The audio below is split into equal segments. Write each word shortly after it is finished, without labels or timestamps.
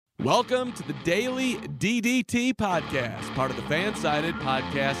Welcome to the Daily DDT Podcast, part of the Fansided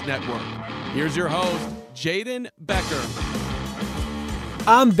Podcast Network. Here's your host, Jaden Becker.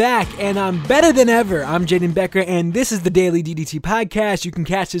 I'm back, and I'm better than ever. I'm Jaden Becker, and this is the Daily DDT Podcast. You can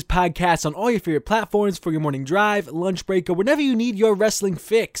catch this podcast on all your favorite platforms for your morning drive, lunch break, or whenever you need your wrestling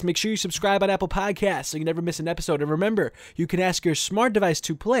fix. Make sure you subscribe on Apple Podcasts so you never miss an episode. And remember, you can ask your smart device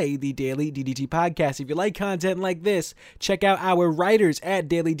to play the Daily DDT Podcast. If you like content like this, check out our writers at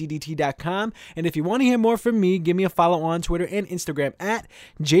dailyddt.com. And if you want to hear more from me, give me a follow on Twitter and Instagram at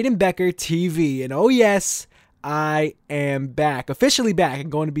Jaden Becker TV. And oh yes, I am back, officially back.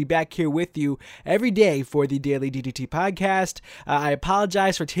 I'm going to be back here with you every day for the Daily DDT Podcast. I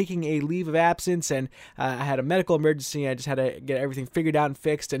apologize for taking a leave of absence, and I had a medical emergency. I just had to get everything figured out and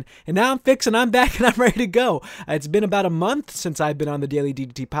fixed, and now I'm fixed, and I'm back, and I'm ready to go. It's been about a month since I've been on the Daily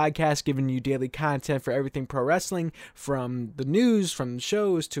DDT Podcast, giving you daily content for everything pro wrestling, from the news, from the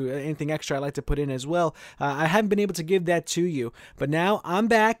shows, to anything extra I like to put in as well. I haven't been able to give that to you, but now I'm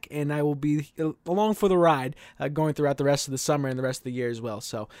back, and I will be along for the ride. Going throughout the rest of the summer and the rest of the year as well.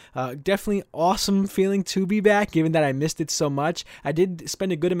 So definitely awesome feeling to be back, given that I missed it so much. I did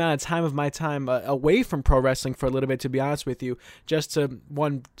spend a good amount of time away from pro wrestling for a little bit, to be honest with you, just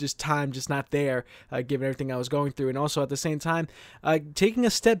not there, given everything I was going through. And also at the same time, taking a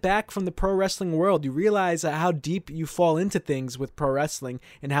step back from the pro wrestling world, you realize how deep you fall into things with pro wrestling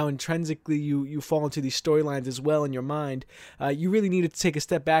and how intrinsically you fall into these storylines as well in your mind. You really need to take a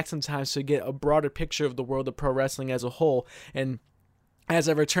step back sometimes to get a broader picture of the world of pro wrestling as a whole. And as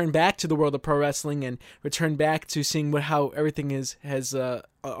I return back to the world of pro wrestling and return back to seeing how everything has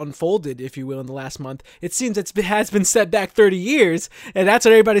unfolded, if you will, in the last month, it seems it has been set back 30 years, and that's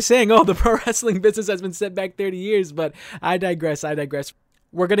what everybody's saying. Oh, the pro wrestling business has been set back 30 years, but I digress.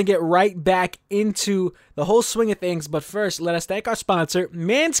 We're going to get right back into the whole swing of things, but first, let us thank our sponsor,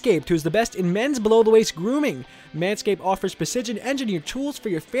 Manscaped, who's the best in men's below-the-waist grooming. Manscaped offers precision-engineered tools for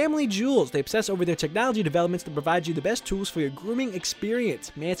your family jewels. They obsess over their technology developments to provide you the best tools for your grooming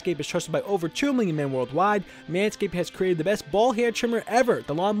experience. Manscaped is trusted by over 2 million men worldwide. Manscaped has created the best ball hair trimmer ever,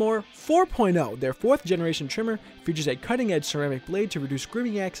 the Lawnmower 4.0. Their 4th-generation trimmer features a cutting-edge ceramic blade to reduce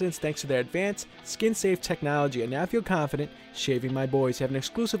grooming accidents thanks to their advanced, skin-safe technology. And now feel confident shaving my boys. Have an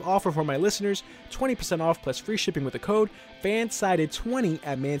exclusive offer for my listeners, 20% off plus free shipping with the code FANSIDED20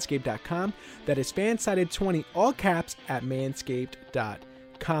 at manscaped.com. That is FANSIDED20, all caps, at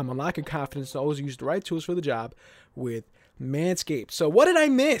manscaped.com. Unlock your confidence and always use the right tools for the job with Manscaped. So what did I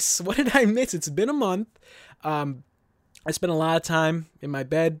miss? It's been a month. I spent a lot of time in my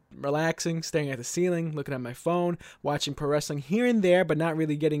bed, relaxing, staring at the ceiling, looking at my phone, watching pro wrestling here and there, but not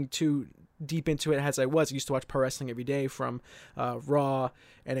really getting too deep into it as I was. I used to watch pro wrestling every day from Raw,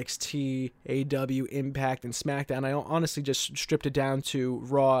 NXT, AEW, Impact, and SmackDown. I honestly just stripped it down to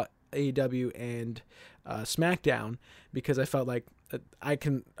Raw, AEW, and SmackDown because I felt like I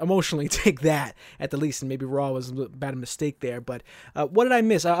can emotionally take that at the least, and maybe Raw was a bad mistake there. But what did I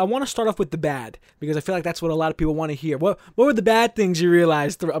miss? I want to start off with the bad, because I feel like that's what a lot of people want to hear. What were the bad things you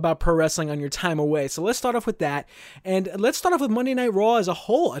realized about pro wrestling on your time away? So let's start off with that, and let's start off with Monday Night Raw as a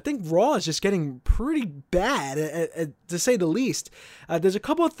whole. I think Raw is just getting pretty bad, to say the least. There's a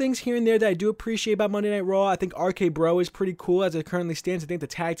couple of things here and there that I do appreciate about Monday Night Raw. I think RK Bro is pretty cool as it currently stands. I think the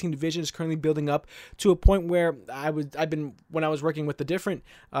tag team division is currently building up to a point where when I was working with the different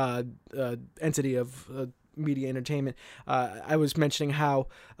entity of media entertainment, I was mentioning how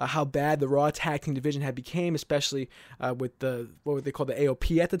bad the Raw tag team division had became, especially with what they call the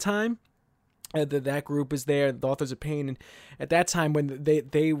AOP at the time. That group is there, the Authors of Pain, and at that time when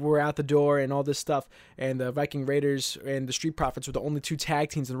they were out the door and all this stuff, and the Viking Raiders and the Street Profits were the only 2 tag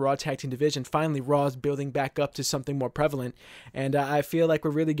teams in the Raw tag team division, finally Raw is building back up to something more prevalent, and I feel like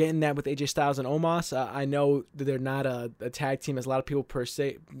we're really getting that with AJ Styles and Omos. I know that they're not a tag team as a lot of people per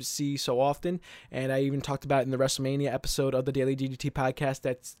se see so often, and I even talked about it in the WrestleMania episode of the Daily DDT Podcast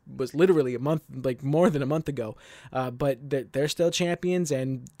that was literally more than a month ago, but they're still champions,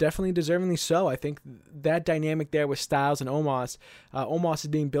 and definitely deservingly so. I think that dynamic there with Styles and Omos is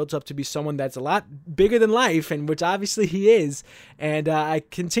being built up to be someone that's a lot bigger than life, and which obviously he is, and I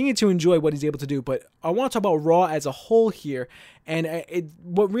continue to enjoy what he's able to do. But I want to talk about Raw as a whole here, and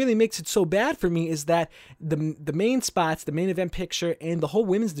what really makes it so bad for me is that the main spots, the main event picture, and the whole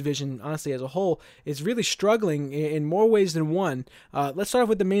women's division, honestly, as a whole, is really struggling in more ways than one. Let's start off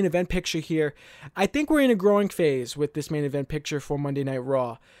with the main event picture here. I think we're in a growing phase with this main event picture for Monday Night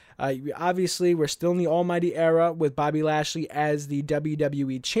Raw. Obviously, we're still in the almighty era with Bobby Lashley as the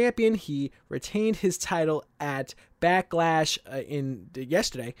WWE champion. He retained his title at Backlash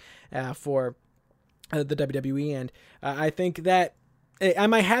yesterday for the WWE, and I think that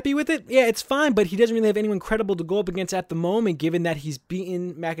Am I happy with it? Yeah, it's fine, but he doesn't really have anyone credible to go up against at the moment, given that he's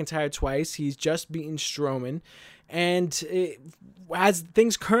beaten McIntyre twice. He's just beaten Strowman. And as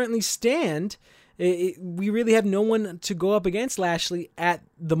things currently stand, we really have no one to go up against Lashley at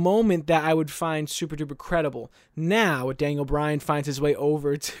the moment that I would find super duper credible. Now, Daniel Bryan finds his way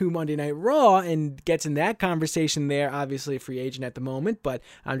over to Monday Night Raw and gets in that conversation there, obviously a free agent at the moment, but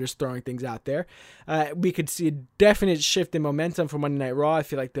I'm just throwing things out there. We could see a definite shift in momentum for Monday Night Raw. I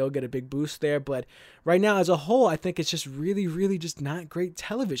feel like they'll get a big boost there, but right now as a whole, I think it's just really, really just not great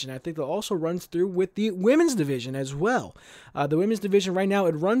television. I think it also runs through with the women's division as well. The women's division right now,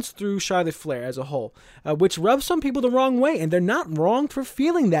 it runs through Charlotte Flair as a whole, which rubs some people the wrong way, and they're not wrong for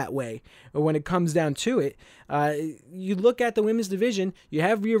feeling that way when it comes down to it. You look at the women's division, you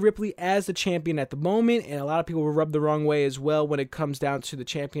have Rhea Ripley as the champion at the moment, and a lot of people will rub the wrong way as well when it comes down to the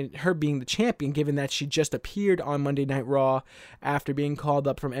champion, her being the champion, given that she just appeared on Monday Night Raw after being called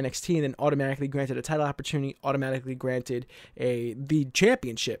up from NXT and then automatically granted a title opportunity, automatically granted the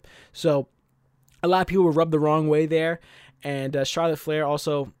championship. So a lot of people will rub the wrong way there, and Charlotte Flair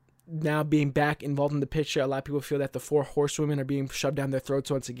also now being back involved in the picture. A lot of people feel that the 4 horsewomen are being shoved down their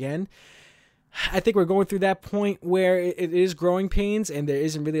throats once again. I think we're going through that point where it is growing pains, and there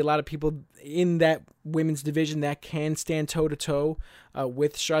isn't really a lot of people in that women's division that can stand toe-to-toe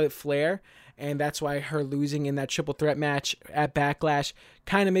with Charlotte Flair, and that's why her losing in that triple threat match at Backlash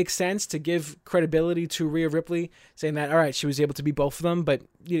kind of makes sense to give credibility to Rhea Ripley, saying that, all right, she was able to beat both of them, but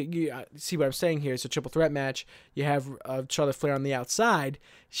you see what I'm saying here. It's a triple threat match. You have Charlotte Flair on the outside.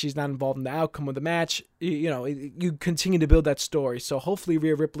 She's not involved in the outcome of the match. You continue to build that story. So hopefully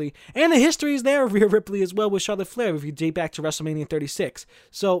Rhea Ripley, and the history is there of Rhea Ripley as well with Charlotte Flair if you date back to WrestleMania 36.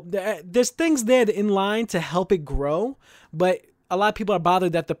 So there's things there in line to help it grow, but a lot of people are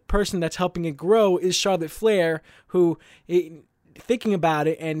bothered that the person that's helping it grow is Charlotte Flair, who, thinking about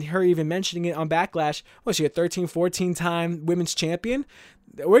it and her even mentioning it on Backlash, was she a 13, 14-time women's champion?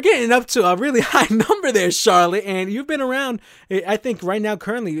 We're getting up to a really high number there, Charlotte, and you've been around, I think right now,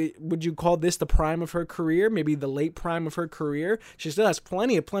 currently, would you call this the prime of her career, maybe the late prime of her career? She still has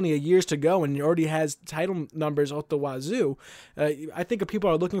plenty of years to go and already has title numbers out the wazoo. I think if people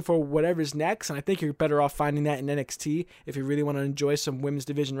are looking for whatever's next, and I think you're better off finding that in NXT. If you really want to enjoy some women's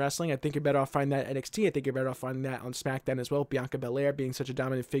division wrestling, I think you're better off finding that at NXT. I think you're better off finding that on SmackDown as well, Bianca Belair being such a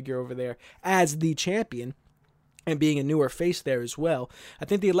dominant figure over there as the champion, and being a newer face there as well. I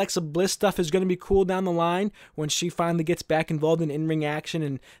think the Alexa Bliss stuff is going to be cool down the line when she finally gets back involved in in-ring action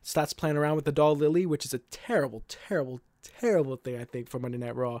and starts playing around with the doll Lily, which is a terrible, terrible, terrible thing, I think, for Monday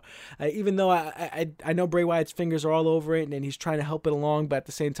Night Raw. Even though I know Bray Wyatt's fingers are all over it and he's trying to help it along, but at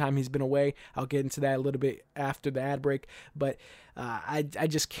the same time, he's been away. I'll get into that a little bit after the ad break. But I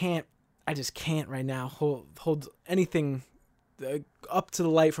just can't right now hold anything up to the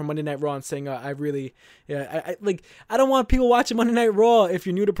light from Monday Night Raw and saying I don't want people watching Monday Night Raw if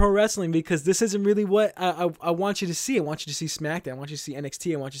you're new to pro wrestling, because this isn't really what I want you to see. I want you to see SmackDown, I want you to see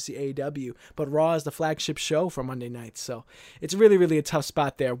NXT, I want you to see AEW, but Raw is the flagship show for Monday night, so it's really, really a tough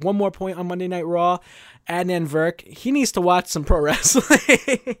spot there. One more point on Monday Night Raw, Adnan Virk, he needs to watch some pro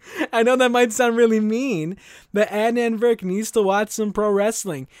wrestling. I know that might sound really mean, but Adnan Virk needs to watch some pro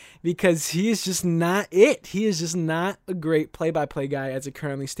wrestling because he is just not it. He is just not a great play-by-play guy as it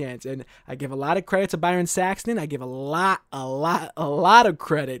currently stands. And I give a lot of credit to Byron Saxton. I give a lot of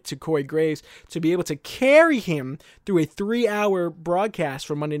credit to Corey Graves to be able to carry him through a 3-hour broadcast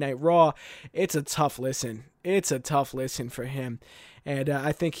for Monday Night Raw. It's a tough listen. It's a tough listen for him. And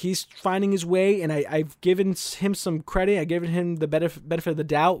I think he's finding his way, and I've given him some credit. I've given him the benefit of the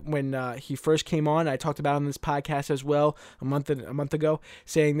doubt when he first came on. I talked about it on this podcast as well a month ago,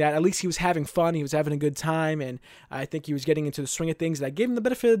 saying that at least he was having fun, he was having a good time, and I think he was getting into the swing of things. And I gave him the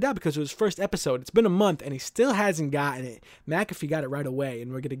benefit of the doubt because it was his first episode. It's been a month, and he still hasn't gotten it. McAfee got it right away,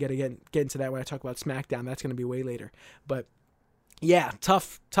 and we're going to get into that when I talk about SmackDown. That's going to be way later. But yeah,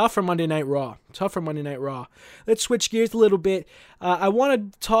 tough for Monday Night Raw. Let's switch gears a little bit. I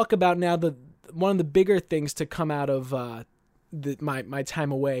want to talk about now one of the bigger things to come out of my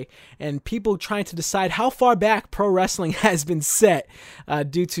time away, and people trying to decide how far back pro wrestling has been set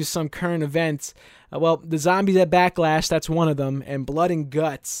due to some current events. Well, the Zombies at Backlash, that's one of them, and Blood and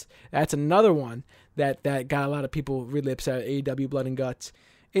Guts, that's another one that got a lot of people really upset. AEW Blood and Guts.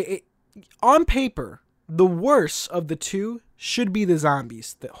 On paper, the worst of the two should be the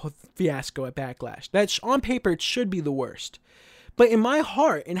Zombies, the fiasco at Backlash. That's on paper, it should be the worst. But in my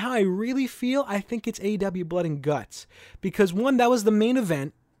heart and how I really feel, I think it's AEW Blood and Guts. Because one, that was the main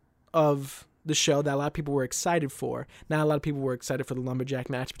event of the show that a lot of people were excited for. Not a lot of people were excited for the Lumberjack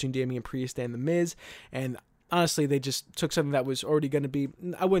match between Damian Priest and The Miz. And honestly, they just took something that was already going to be,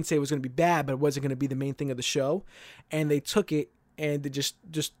 I wouldn't say it was going to be bad, but it wasn't going to be the main thing of the show. And they took it and they just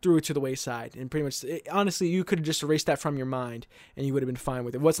threw it to the wayside. And pretty much, honestly, you could have just erased that from your mind and you would have been fine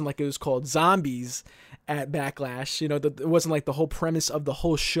with it. It wasn't like it was called Zombies at Backlash. It wasn't like the whole premise of the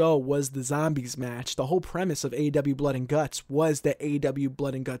whole show was the Zombies match. The whole premise of AEW Blood and Guts was the AEW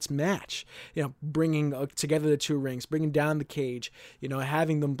Blood and Guts match. Bringing together the two rings, bringing down the cage,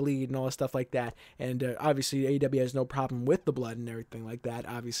 having them bleed and all that stuff like that. And obviously, AEW has no problem with the blood and everything like that,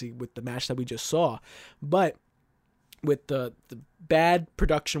 obviously, with the match that we just saw. But with the bad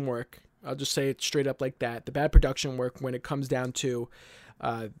production work, I'll just say it straight up like that, the bad production work when it comes down to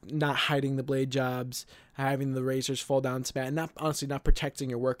not hiding the blade jobs, having the razors fall down to mat, and not protecting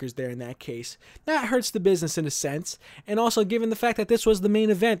your workers there in that case, that hurts the business in a sense. And also given the fact that this was the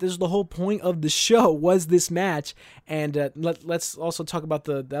main event, this is the whole point of the show, was this match. And let's also talk about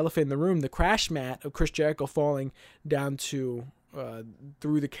the elephant in the room, the crash mat of Chris Jericho falling down to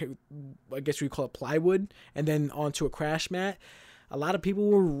through the, I guess we call it plywood, and then onto a crash mat. A lot of people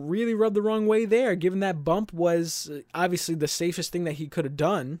were really rubbed the wrong way there, given that bump was obviously the safest thing that he could have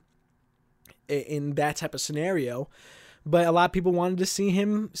done in that type of scenario. But a lot of people wanted to see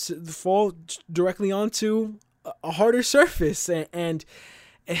him fall directly onto a harder surface. And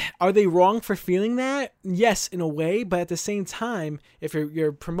are they wrong for feeling that? Yes, in a way, but at the same time, if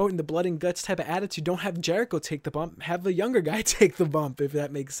you're promoting the blood and guts type of attitude, don't have Jericho take the bump. Have a younger guy take the bump, if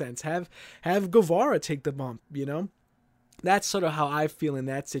that makes sense. Have Guevara take the bump, That's sort of how I feel in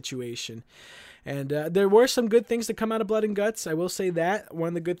that situation. And there were some good things to come out of Blood and Guts. I will say that. One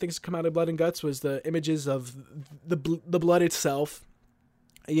of the good things to come out of Blood and Guts was the images of the blood itself.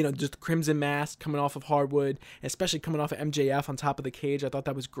 Just Crimson Mask coming off of hardwood, especially coming off of MJF on top of the cage. I thought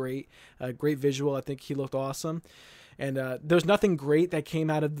that was great. Great visual. I think he looked awesome. And there's nothing great that came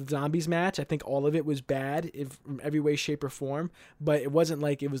out of the Zombies match. I think all of it was bad in every way, shape, or form. But it wasn't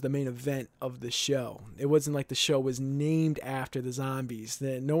like it was the main event of the show. It wasn't like the show was named after the Zombies.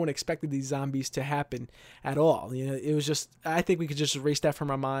 No one expected these Zombies to happen at all. It was just, I think we could just erase that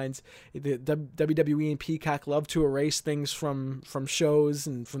from our minds. The WWE and Peacock love to erase things from shows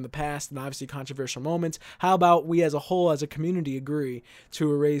and from the past and obviously controversial moments. How about we as a whole, as a community, agree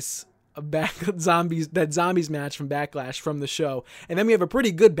to erase that Zombies match from Backlash from the show, and then we have a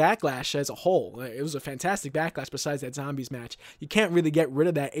pretty good Backlash as a whole. It was a fantastic Backlash besides that Zombies match. You can't really get rid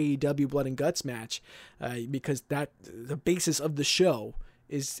of that AEW Blood and Guts match because the basis of the show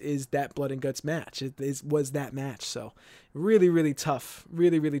is that Blood and Guts match. Was that match. So really, really tough.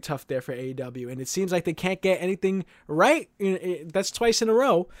 Really, really tough there for AEW. And it seems like they can't get anything right. That's twice in a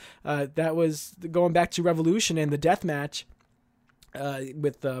row. That was going back to Revolution and the death match.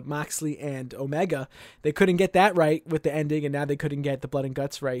 With Moxley and Omega. They couldn't get that right with the ending, and now they couldn't get the Blood and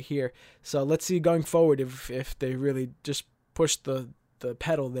Guts right here. So let's see going forward if they really just push the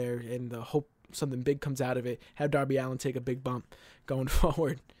pedal there and hope something big comes out of it. Have Darby Allin take a big bump going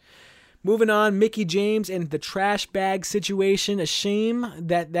forward. Moving on, Mickie James and the trash bag situation. A shame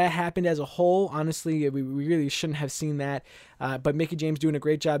that happened as a whole. Honestly, we really shouldn't have seen that. But Mickie James doing a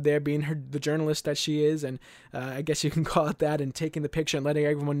great job there, being the journalist that she is, and I guess you can call it that, and taking the picture and letting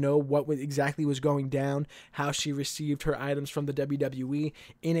everyone know what exactly was going down, how she received her items from the WWE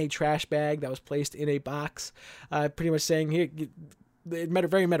in a trash bag that was placed in a box. Pretty much saying here,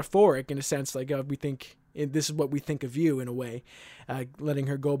 very metaphoric in a sense, like we think. This is what we think of you in a way, letting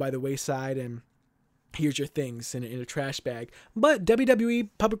her go by the wayside and here's your things in a trash bag. But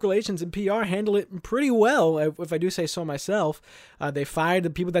WWE public relations and PR handle it pretty well, if I do say so myself. They fired the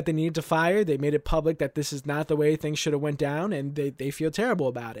people that they needed to fire. They made it public that this is not the way things should have went down, and they feel terrible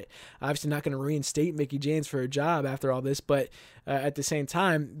about it. Obviously not going to reinstate Mickie James for her job after all this, but at the same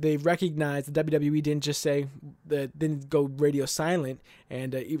time, they recognized the WWE didn't just say that, didn't go radio silent,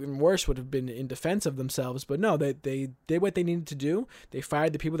 and even worse would have been in defense of themselves. But no, they did what they needed to do. They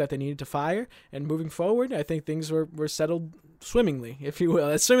fired the people that they needed to fire, and moving forward, I think things were settled swimmingly, if you will,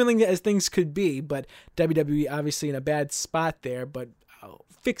 as swimmingly as things could be. But WWE obviously in a bad spot there, but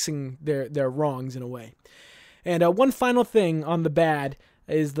fixing their wrongs in a way. And one final thing on the bad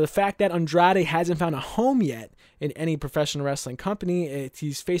is the fact that Andrade hasn't found a home yet in any professional wrestling company.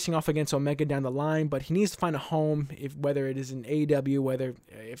 He's facing off against Omega down the line, but he needs to find a home, whether it is in AEW, whether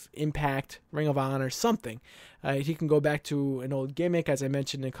if Impact, Ring of Honor, something. He can go back to an old gimmick, as I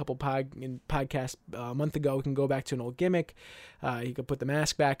mentioned in a couple podcasts a month ago. He can go back to an old gimmick. He could put the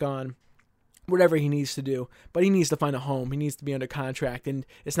mask back on. Whatever he needs to do, but he needs to find a home. He needs to be under contract, and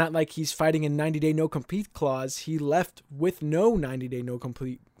it's not like he's fighting a 90-day no-compete clause. He left with no 90-day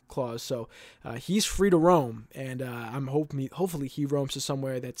no-compete clause. So he's free to roam, and I'm hopefully he roams to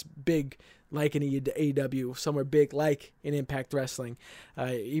somewhere that's big, like in AEW, somewhere big like in Impact Wrestling.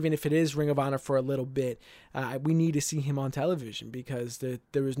 Even if it is Ring of Honor for a little bit, we need to see him on television, because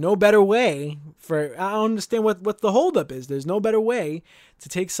there is no better way for, I don't understand what the holdup is. There's no better way to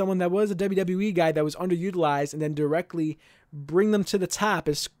take someone that was a WWE guy that was underutilized and then directly bring them to the top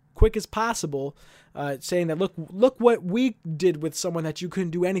as quick as possible, saying that look what we did with someone that you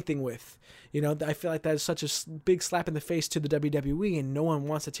couldn't do anything with. I feel like that is such a big slap in the face to the WWE, and no one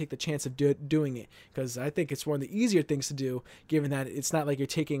wants to take the chance of doing it, because I think it's one of the easier things to do, given that it's not like you're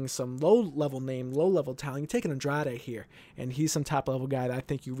taking some low-level talent. You're taking Andrade here, and he's some top-level guy that I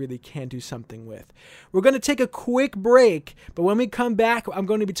think you really can do something with. We're going to take a quick break, but when we come back, I'm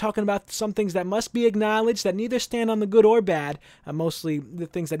going to be talking about some things that must be acknowledged, that neither stand on the good or bad, mostly the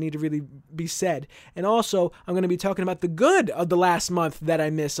things that need to really be said. And also, I'm going to be talking about the good of the last month that I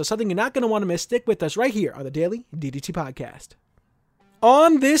missed, so something you're not going to want to miss. Stick with us right here on the Daily DDT Podcast.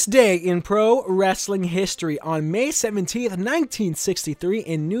 On this day in pro wrestling history, on May 17th, 1963,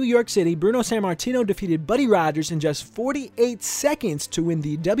 in New York City, Bruno Sammartino defeated Buddy Rogers in just 48 seconds to win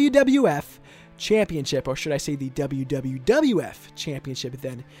the WWF Championship, or should I say the WWF Championship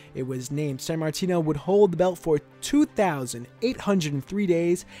then it was named. Sammartino would hold the belt for 2,803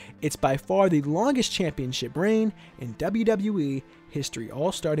 days. It's by far the longest championship reign in WWE history,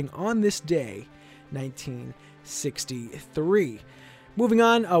 all starting on this day, 1963. Moving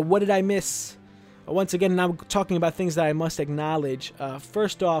on, what did I miss? Once again, now talking about things that I must acknowledge.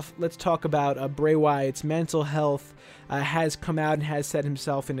 First off, let's talk about Bray Wyatt's mental health. Has come out and has said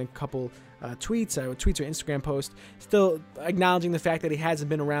himself in a couple tweets or Instagram posts, still acknowledging the fact that he hasn't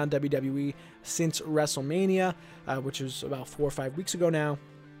been around WWE since WrestleMania, which was about 4 or 5 weeks ago now.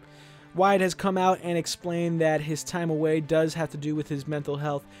 Wyatt has come out and explained that his time away does have to do with his mental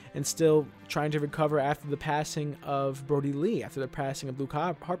health, and still trying to recover after the passing of Brody Lee, after the passing of Luke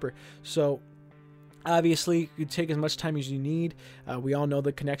Harper. So obviously, you take as much time as you need. We all know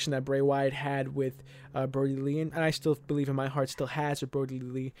the connection that Bray Wyatt had with Brody Lee, and I still believe in my heart still has with Brody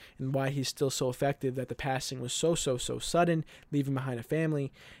Lee, and why he's still so effective, that the passing was so sudden, leaving behind a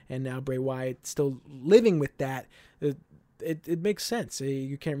family, and now Bray Wyatt still living with that. It makes sense.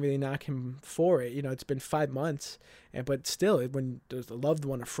 You can't really knock him for it. It's been 5 months, but still, when a loved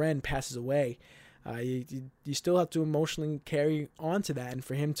one, a friend passes away, you still have to emotionally carry on to that, and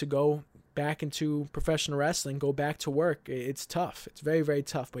for him to go back into professional wrestling, go back to work, it's tough. It's very, very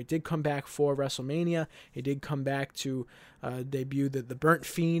tough. But he did come back for WrestleMania. He did come back to debut the Burnt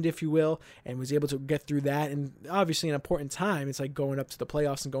Fiend, if you will, and was able to get through that. And obviously an important time. It's like going up to the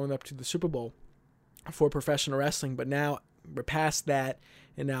playoffs and going up to the Super Bowl for professional wrestling. But now we're past that,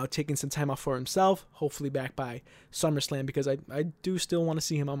 and now taking some time off for himself, hopefully back by SummerSlam, because I do still want to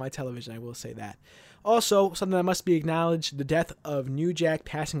see him on my television, I will say that. Also, something that must be acknowledged, the death of New Jack,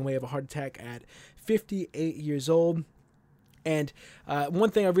 passing away of a heart attack at 58 years old. And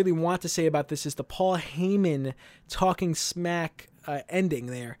one thing I really want to say about this is the Paul Heyman talking smack ending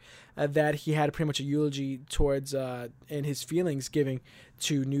there, that he had pretty much a eulogy towards and his feelings giving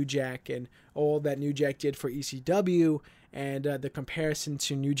to New Jack and all that New Jack did for ECW, and the comparison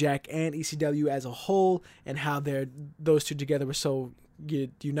to New Jack and ECW as a whole, and how those two together were so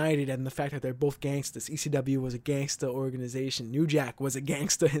united, and the fact that they're both gangsters. ECW was a gangster organization. New Jack was a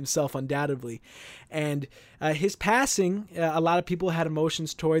gangster himself, undoubtedly. And his passing, a lot of people had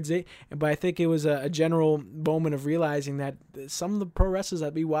emotions towards it, but I think it was a general moment of realizing that some of the pro wrestlers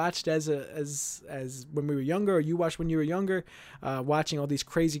that we watched as when we were younger, or you watched when you were younger, watching all these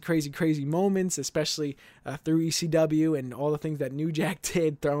crazy moments, especially through ECW, and all the things that New Jack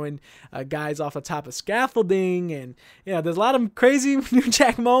did, throwing guys off the top of scaffolding, and there's a lot of crazy New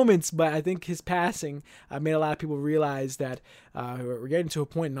Jack moments. But I think his passing made a lot of people realize that we're getting to a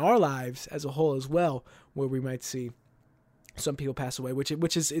point in our lives as a whole as well, where we might see some people pass away,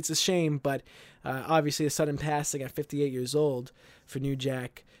 which is it's a shame, but obviously a sudden passing at 58 years old for New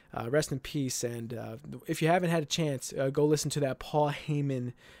Jack. Rest in peace. And if you haven't had a chance, go listen to that Paul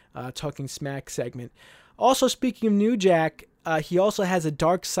Heyman talking smack segment. Also, speaking of New Jack, he also has a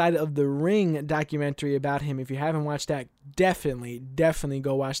Dark Side of the Ring documentary about him. If you haven't watched that, definitely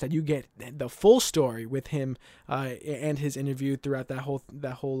go watch that. You get the full story with him and his interview throughout that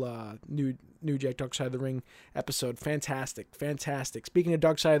whole New Jack Dark Side of the Ring episode. Fantastic. Speaking of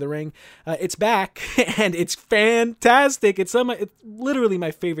Dark Side of the Ring, it's back and it's fantastic. It's literally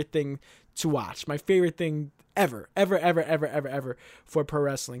my favorite thing to watch. My favorite thing ever for pro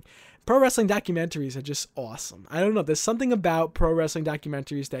wrestling. Pro wrestling documentaries are just awesome. I don't know. There's something about pro wrestling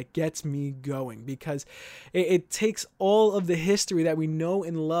documentaries that gets me going because it takes all of the history that we know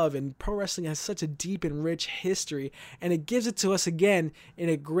and love, and pro wrestling has such a deep and rich history, and it gives it to us again in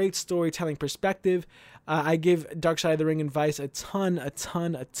a great storytelling perspective. I give Dark Side of the Ring and Vice a ton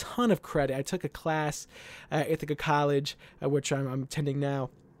of credit. I took a class at Ithaca College, which I'm attending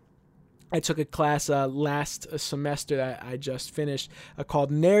now. I took a class last semester that I just finished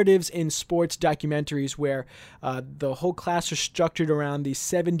called Narratives in Sports Documentaries, where the whole class was structured around the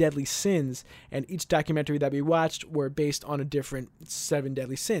 7 deadly sins, and each documentary that we watched were based on a different 7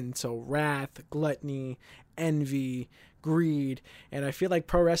 deadly sins. So wrath, gluttony, envy, greed, and I feel like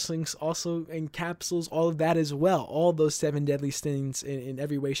pro wrestling also encapsulates all of that as well, all those 7 deadly sins in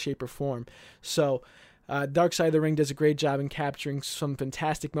every way, shape, or form. So Dark Side of the Ring does a great job in capturing some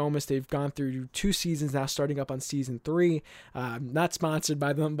fantastic moments. They've gone through 2 seasons now, starting up on season 3. Not sponsored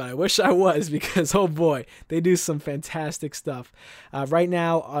by them, but I wish I was because, oh boy, they do some fantastic stuff. Right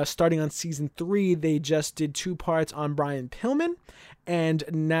now, starting on season 3, they just did 2 parts on Brian Pillman. And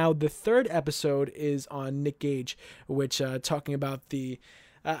now the 3rd episode is on Nick Gage, which talking about the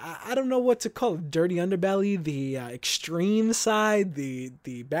I don't know what to call it, dirty underbelly, the extreme side,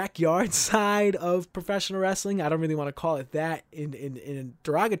 the backyard side of professional wrestling. I don't really want to call it that in a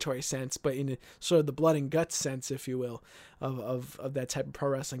derogatory sense, but in sort of the blood and guts sense, if you will, of that type of pro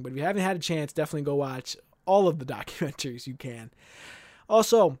wrestling. But if you haven't had a chance, definitely go watch all of the documentaries you can.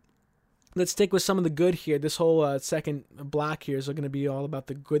 Also, let's stick with some of the good here. This whole second block here is going to be all about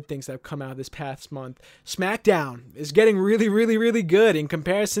the good things that have come out this past month. SmackDown is getting really, really, really good in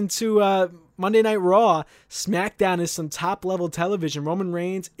comparison to Monday Night Raw. SmackDown is some top-level television. Roman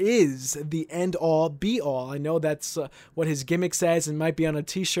Reigns is the end-all, be-all. I know that's what his gimmick says and might be on a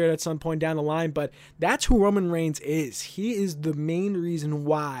t-shirt at some point down the line, but that's who Roman Reigns is. He is the main reason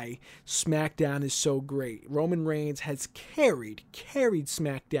why SmackDown is so great. Roman Reigns has carried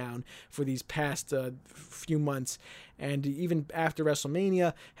SmackDown for these past few months, and even after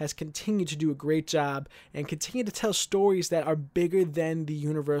WrestleMania has continued to do a great job and continue to tell stories that are bigger than the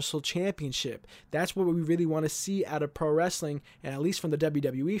Universal Championship. That's what we really want to see out of pro wrestling, and at least from the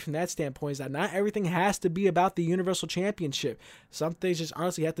WWE from that standpoint, is that not everything has to be about the Universal Championship. Some things just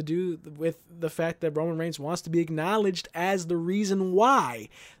honestly have to do with the fact that Roman Reigns wants to be acknowledged as the reason why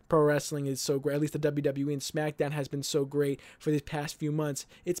pro wrestling is so great. At least the WWE and SmackDown has been so great for these past few months.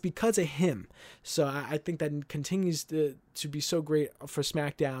 It's because of him. So I think that continues to be so great for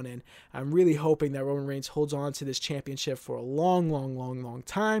SmackDown, and I'm really hoping that Roman Reigns holds on to this championship for a long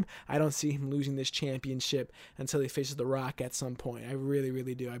time. I don't see him losing this championship until he faces The Rock at some point. I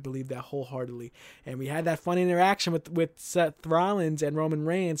really do. I believe that wholeheartedly. And we had that fun interaction with Seth Rollins and Roman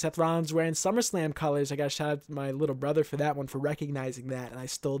Reigns. Seth Rollins wearing SummerSlam colors. I got to shout out to my little brother for that one, for recognizing that, and I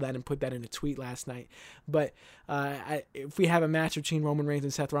stole that and put that in a tweet last night. But if we have a match between Roman Reigns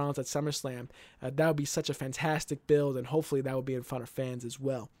and Seth Rollins at SummerSlam, that would be such a fantastic build, and hopefully that will be in front of fans as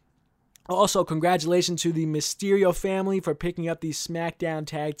well. Also, congratulations to the Mysterio family for picking up these SmackDown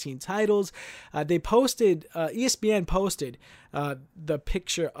Tag Team titles. They posted, ESPN posted the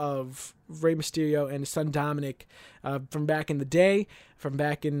picture of Rey Mysterio and his son Dominic from back in the day, from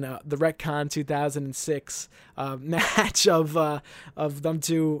back in the Retcon 2006 match of them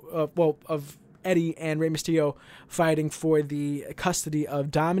two, of Eddie and Rey Mysterio fighting for the custody of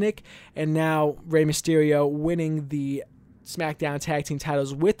Dominic, and now Rey Mysterio winning the SmackDown Tag Team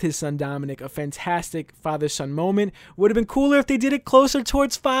titles with his son Dominic. A fantastic father-son moment. Would have been cooler if they did it closer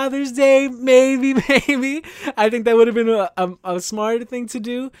towards Father's Day. Maybe. I think that would have been a smarter thing to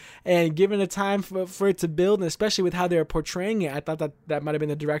do, and given a time for it to build, and especially with how they were portraying it, I thought that might have been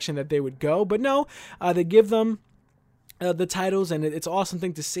the direction that they would go. But no, they give them the titles, and it's an awesome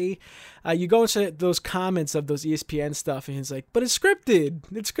thing to see. You go into those comments of those ESPN stuff, and he's like, but it's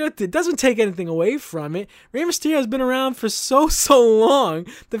scripted. It doesn't take anything away from it. Rey Mysterio has been around for so long.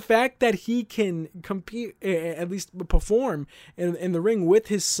 The fact that he can compete, at least perform in the ring with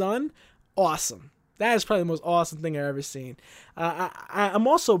his son, awesome. That is probably the most awesome thing I've ever seen. I'm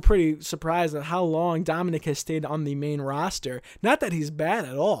also pretty surprised at how long Dominic has stayed on the main roster. Not that he's bad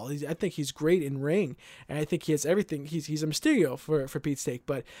at all. I think he's great in ring, and I think he has everything. He's a Mysterio for Pete's sake,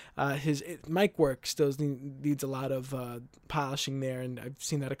 but his mic work still needs a lot of polishing there, and I've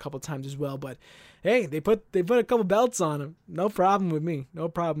seen that a couple times as well. But hey, they put a couple belts on him. No problem with me.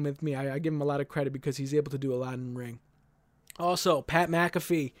 I give him a lot of credit because he's able to do a lot in ring. Also, Pat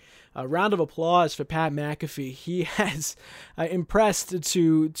McAfee. A round of applause for Pat McAfee. He has impressed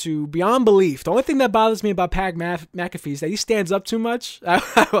to beyond belief. The only thing that bothers me about Pat McAfee is that he stands up too much.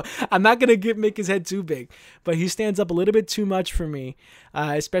 I'm not going to make his head too big, but he stands up a little bit too much for me,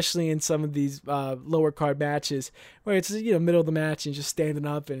 especially in some of these lower card matches where it's middle of the match and just standing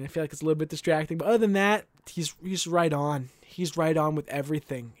up, and I feel like it's a little bit distracting. But other than that, he's right on. He's right on with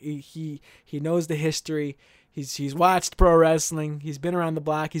everything. He knows the history. He's watched pro wrestling. He's been around the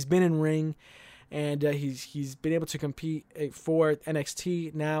block. He's been in ring, and he's been able to compete for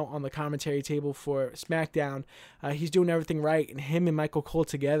NXT now on the commentary table for SmackDown. He's doing everything right, and him and Michael Cole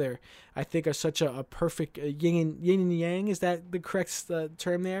together, I think, are such a perfect yin and yang. Is that the correct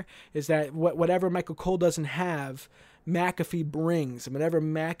term there? Is that whatever Michael Cole doesn't have, McAfee brings, and whenever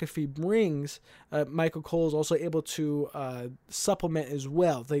McAfee brings, Michael Cole is also able to supplement as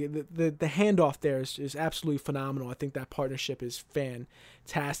well. The handoff there is absolutely phenomenal. I think that partnership is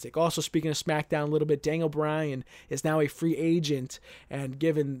fantastic. Also, speaking of SmackDown a little bit, Daniel Bryan is now a free agent, and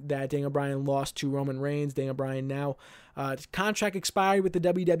given that Daniel Bryan lost to Roman Reigns, Daniel Bryan now contract expired with the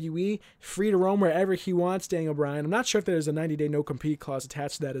WWE, free to roam wherever he wants. Daniel Bryan. I'm not sure if there's a 90-day no-compete clause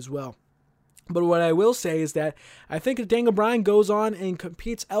attached to that as well. But what I will say is that I think if Daniel Bryan goes on and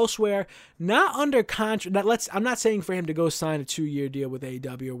competes elsewhere, not under contract, I'm not saying for him to go sign a 2-year deal with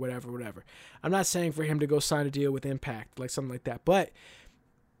AEW or whatever. I'm not saying for him to go sign a deal with Impact, like something like that. But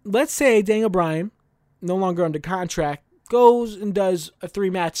let's say Daniel Bryan, no longer under contract, goes and does a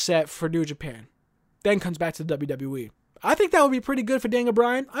 3-match set for New Japan, then comes back to the WWE. I think that would be pretty good for Daniel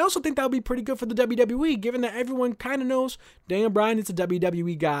Bryan. I also think that would be pretty good for the WWE, given that everyone kind of knows Daniel Bryan is a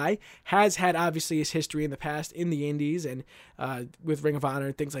WWE guy, has had obviously his history in the past in the Indies and with Ring of Honor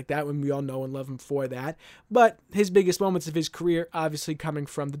and things like that, when we all know and love him for that. But his biggest moments of his career obviously coming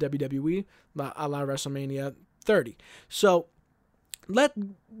from the WWE, a la WrestleMania 30. So let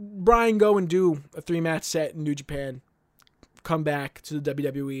Bryan go and do a 3-match set in New Japan, come back to the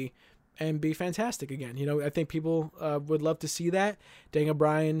WWE, and be fantastic again. I think people would love to see that. Daniel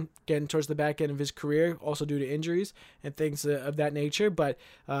Bryan getting towards the back end of his career, also due to injuries and things of that nature. But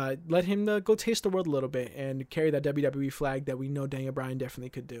let him go taste the world a little bit and carry that WWE flag that we know Daniel Bryan definitely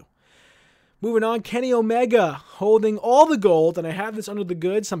could do. Moving on, Kenny Omega holding all the gold, and I have this under the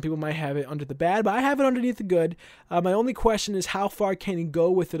good. Some people might have it under the bad, but I have it underneath the good. My only question is how far can he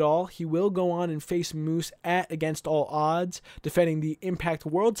go with it all? He will go on and face Moose at Against All Odds, defending the Impact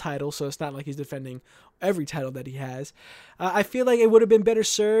World title, so it's not like he's defending every title that he has. I feel like it would have been better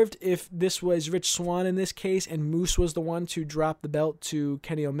served if this was Rich Swann in this case, and Moose was the one to drop the belt to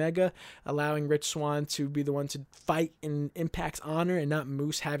Kenny Omega, allowing Rich Swann to be the one to fight in Impact's honor, and not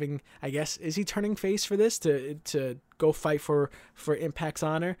Moose having, I guess, is he turning face for this to go fight for Impact's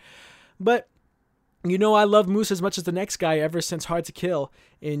honor? But I love Moose as much as the next guy ever since Hard to Kill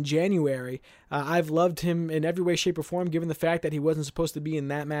in January. I've loved him in every way, shape, or form, given the fact that he wasn't supposed to be in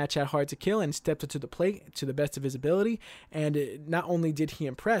that match at Hard to Kill and stepped up to the plate to the best of his ability. And not only did he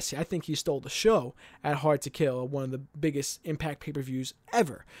impress, I think he stole the show at Hard to Kill, one of the biggest Impact pay-per-views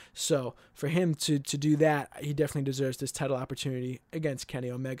ever. So for him to do that, he definitely deserves this title opportunity against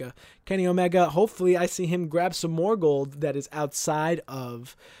Kenny Omega. Kenny Omega, hopefully I see him grab some more gold that is outside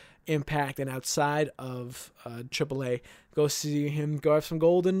of Impact and outside of AAA. Go see him grab some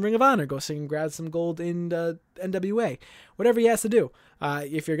gold in Ring of Honor. Go see him grab some gold in NWA. Whatever he has to do.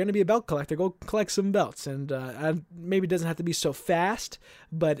 If you're going to be a belt collector, go collect some belts. And maybe it doesn't have to be so fast,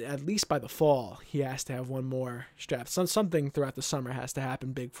 but at least by the fall, he has to have one more strap. Something throughout the summer has to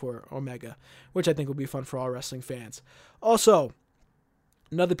happen big for Omega, which I think will be fun for all wrestling fans. Also,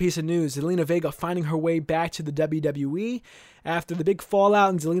 another piece of news, Zelina Vega finding her way back to the WWE after the big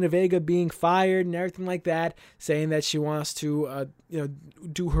fallout and Zelina Vega being fired and everything like that, saying that she wants to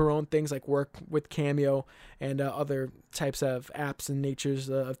do her own things like work with Cameo and other types of apps and natures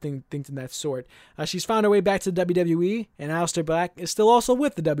of things in that sort. She's found her way back to the WWE, and Aleister Black is still also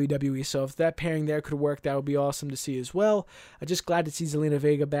with the WWE, so if that pairing there could work, that would be awesome to see as well. I'm just glad to see Zelina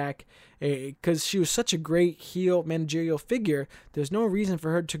Vega back because she was such a great heel managerial figure. There's no reason for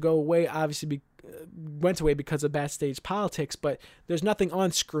her to go away, obviously went away because of backstage politics, but there's nothing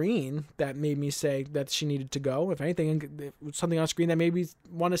on screen that made me say that she needed to go. If anything, something on screen that made me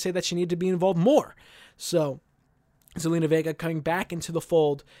want to say that she needed to be involved more. So Zelina Vega coming back into the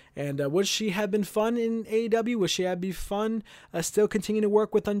fold, and would she have been fun in AEW? Would she have been fun still continuing to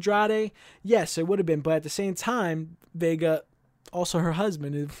work with Andrade? Yes, it would have been, but at the same time, Vega also her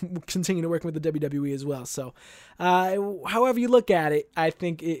husband is continuing to work with the WWE as well. So however you look at it, I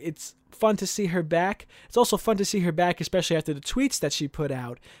think it's fun to see her back. It's also fun to see her back, especially after the tweets that she put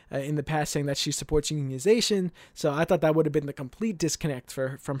out in the past saying that she supports unionization. So I thought that would have been the complete disconnect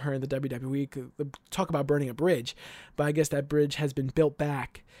from her in the WWE. Talk about burning a bridge. But I guess that bridge has been built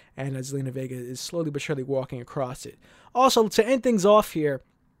back, and Zelina Vega is slowly but surely walking across it. Also, to end things off here,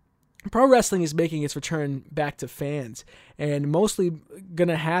 pro wrestling is making its return back to fans, and mostly going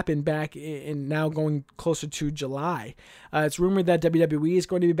to happen back in now going closer to July. It's rumored that WWE is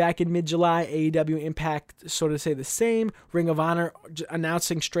going to be back in mid-July. AEW, Impact sort of say the same. Ring of Honor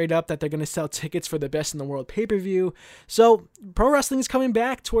announcing straight up that they're going to sell tickets for the Best in the World pay-per-view. So pro wrestling is coming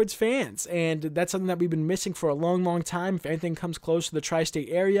back towards fans, and that's something that we've been missing for a long, long time. If anything comes close to the tri-state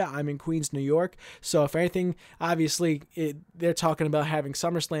area, I'm in Queens, New York. So if anything, obviously, they're talking about having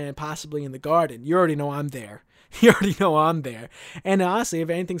SummerSlam possibly in the Garden. You already know I'm there. And honestly, if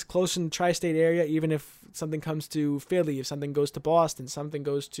anything's close in the tri-state area, even if something comes to Philly, if something goes to Boston, something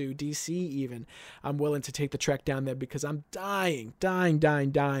goes to DC even, I'm willing to take the trek down there because I'm dying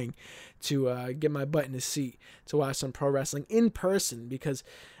to get my butt in a seat to watch some pro wrestling in person, because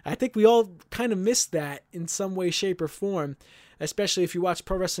I think we all kind of missed that in some way, shape, or form. Especially if you watch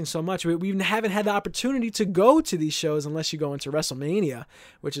pro wrestling so much. We haven't had the opportunity to go to these shows unless you go into WrestleMania,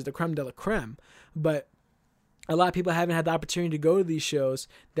 which is the creme de la creme. But a lot of people haven't had the opportunity to go to these shows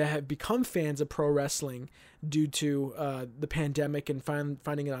that have become fans of pro wrestling due to the pandemic and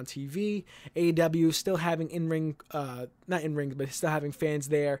finding it on TV. AEW still having not in-ring, but still having fans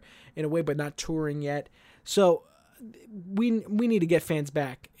there in a way, but not touring yet. So we need to get fans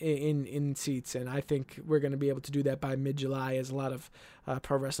back in seats, and I think we're going to be able to do that by mid-July, as a lot of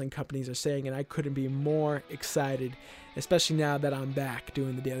pro wrestling companies are saying, and I couldn't be more excited, especially now that I'm back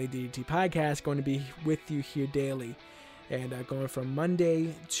doing the Daily DDT podcast, going to be with you here daily, and going from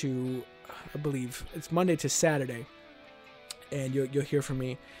Monday to, I believe, it's Monday to Saturday, and you'll hear from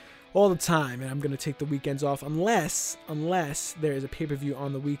me all the time, and I'm going to take the weekends off unless there is a pay-per-view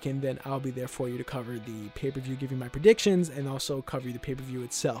on the weekend. Then I'll be there for you to cover the pay-per-view, give you my predictions, and also cover you the pay-per-view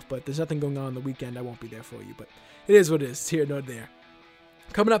itself. But if there's nothing going on the weekend, I won't be there for you, but it is what it is. It's here, not there.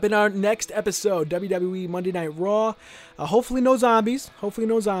 Coming up in our next episode, WWE Monday Night Raw. Hopefully no zombies.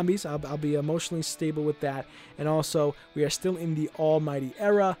 I'll be emotionally stable with that. And also, we are still in the Almighty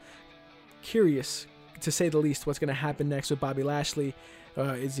era. Curious, to say the least, what's going to happen next with Bobby Lashley.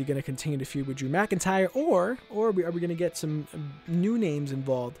 Is he going to continue to feud with Drew McIntyre, or are we going to get some new names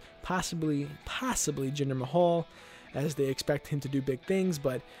involved? Possibly Jinder Mahal, as they expect him to do big things,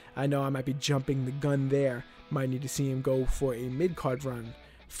 but I know I might be jumping the gun there. Might need to see him go for a mid-card run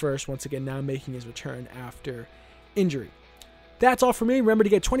first, once again now making his return after injury. That's all for me. Remember to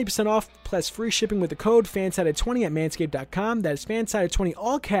get 20% off plus free shipping with the code FANSIDED20 at Manscaped.com. That is FANSIDED20,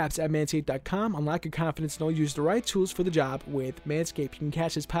 all caps, at Manscaped.com. Unlock your confidence and use the right tools for the job with Manscaped. You can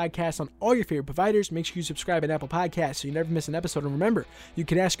catch this podcast on all your favorite providers. Make sure you subscribe on Apple Podcasts so you never miss an episode. And remember, you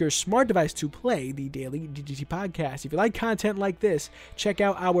can ask your smart device to play the Daily DDT podcast. If you like content like this, check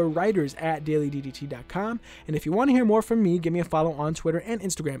out our writers at DailyDDT.com. And if you want to hear more from me, give me a follow on Twitter and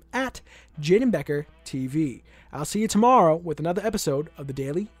Instagram at Jaden Becker TV. I'll see you tomorrow with another episode of the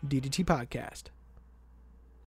Daily DDT Podcast.